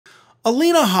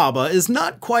Alina Habba is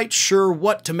not quite sure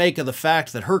what to make of the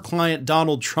fact that her client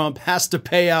Donald Trump has to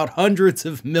pay out hundreds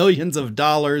of millions of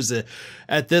dollars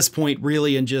at this point,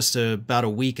 really in just about a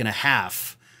week and a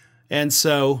half. And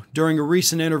so, during a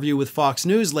recent interview with Fox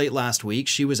News late last week,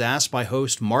 she was asked by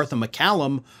host Martha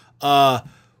MacCallum,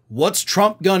 what's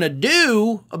Trump gonna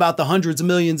do about the hundreds of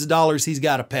millions of dollars he's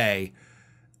got to pay?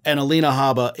 And Alina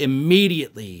Habba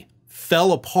immediately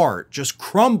fell apart, just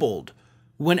crumbled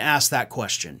when asked that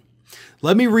question.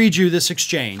 Let me read you this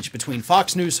exchange between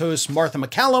Fox News host Martha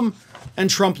MacCallum and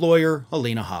Trump lawyer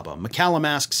Alina Habba. MacCallum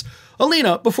asks,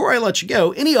 Alina, before I let you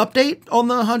go, any update on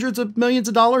the hundreds of millions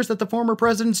of dollars that the former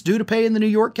president's due to pay in the New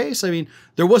York case? I mean,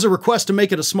 there was a request to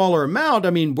make it a smaller amount.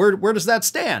 I mean, where does that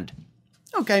stand?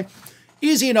 Okay,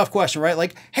 easy enough question, right?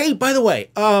 Like, hey, by the way,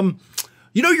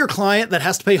 you know your client that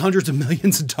has to pay hundreds of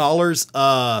millions of dollars?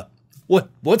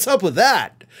 What's up with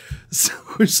that?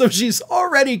 So she's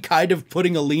already kind of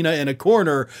putting Alina in a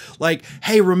corner, like,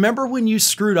 hey, remember when you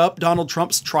screwed up Donald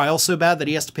Trump's trial so bad that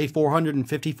he has to pay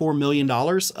 $454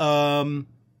 million?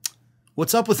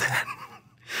 What's up with that?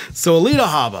 So Alina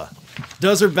Habba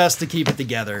does her best to keep it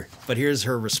together, but here's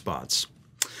her response.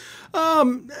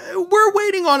 We're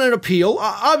waiting on an appeal.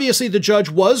 Obviously, the judge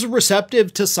was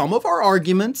receptive to some of our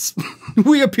arguments.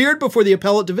 We appeared before the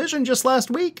appellate division just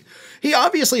last week. He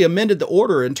obviously amended the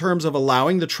order in terms of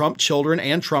allowing the Trump children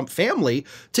and Trump family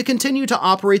to continue to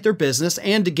operate their business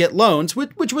and to get loans,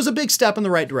 which was a big step in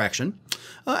the right direction.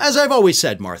 As I've always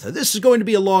said, Martha, this is going to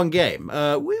be a long game.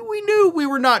 We knew we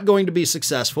were not going to be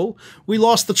successful. We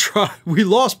lost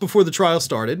before the trial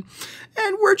started.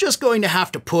 And we're just going to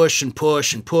have to push and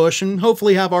push and push and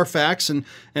hopefully have our facts and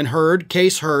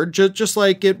case heard, just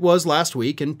like it was last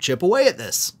week, and chip away at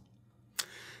this.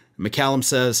 MacCallum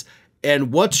says,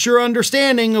 and what's your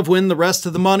understanding of when the rest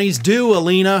of the money's due,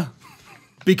 Alina?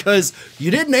 Because you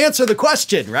didn't answer the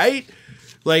question, right?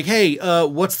 Like, hey,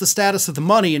 what's the status of the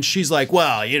money? And she's like,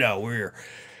 well, you know,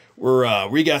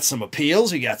 we got some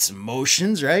appeals, we got some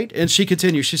motions, right? And she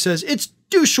continues, she says, it's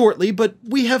due shortly, but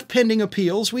we have pending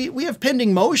appeals. We have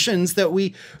pending motions that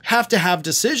we have to have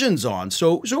decisions on.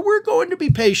 So we're going to be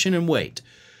patient and wait.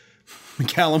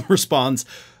 MacCallum responds,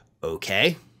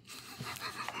 okay.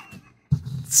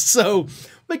 So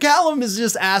MacCallum is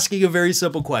just asking a very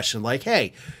simple question like,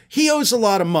 hey, he owes a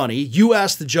lot of money. You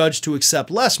asked the judge to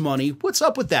accept less money. What's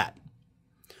up with that?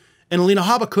 And Alina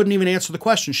Habba couldn't even answer the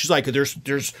question. She's like,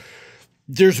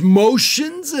 there's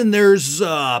motions and there's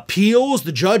appeals.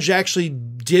 The judge actually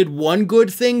did one good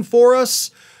thing for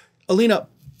us. Alina,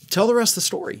 tell the rest of the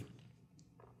story.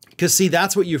 Because see,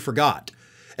 that's what you forgot.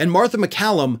 And Martha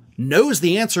MacCallum knows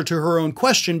the answer to her own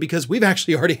question because we've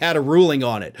actually already had a ruling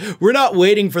on it. We're not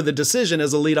waiting for the decision,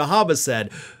 as Alina Habba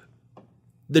said.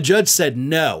 The judge said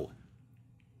no.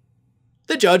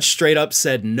 The judge straight up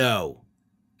said no.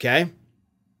 Okay?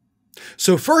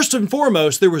 So first and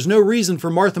foremost, there was no reason for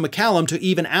Martha MacCallum to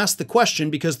even ask the question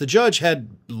because the judge had,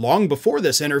 long before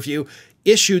this interview,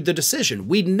 issued the decision.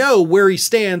 We know where he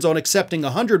stands on accepting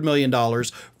 $100 million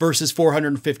versus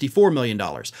 $454 million.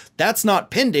 That's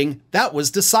not pending. That was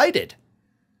decided.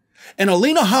 And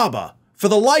Alina Habba, for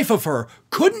the life of her,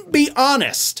 couldn't be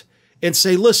honest and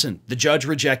say, listen, the judge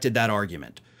rejected that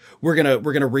argument. We're gonna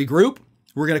regroup.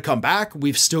 We're going to come back.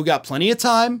 We've still got plenty of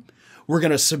time. We're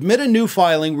going to submit a new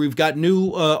filing. We've got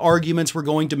new arguments we're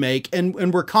going to make.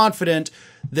 And we're confident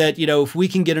that, you know, if we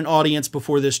can get an audience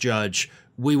before this judge,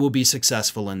 we will be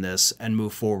successful in this and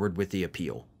move forward with the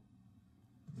appeal.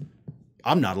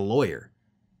 I'm not a lawyer.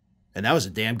 And that was a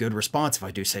damn good response, if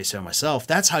I do say so myself.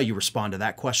 That's how you respond to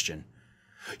that question.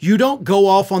 You don't go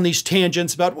off on these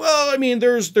tangents about, well, I mean,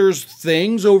 there's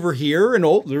things over here and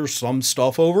oh, there's some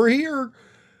stuff over here.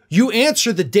 You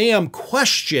answer the damn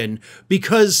question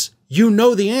because you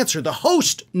know the answer. The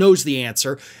host knows the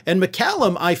answer. And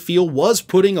MacCallum, I feel, was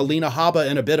putting Alina Habba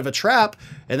in a bit of a trap.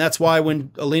 And that's why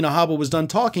when Alina Habba was done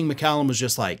talking, MacCallum was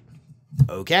just like,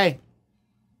 okay.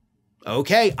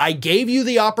 Okay, I gave you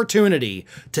the opportunity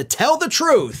to tell the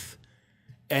truth,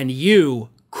 and you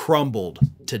crumbled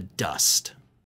to dust.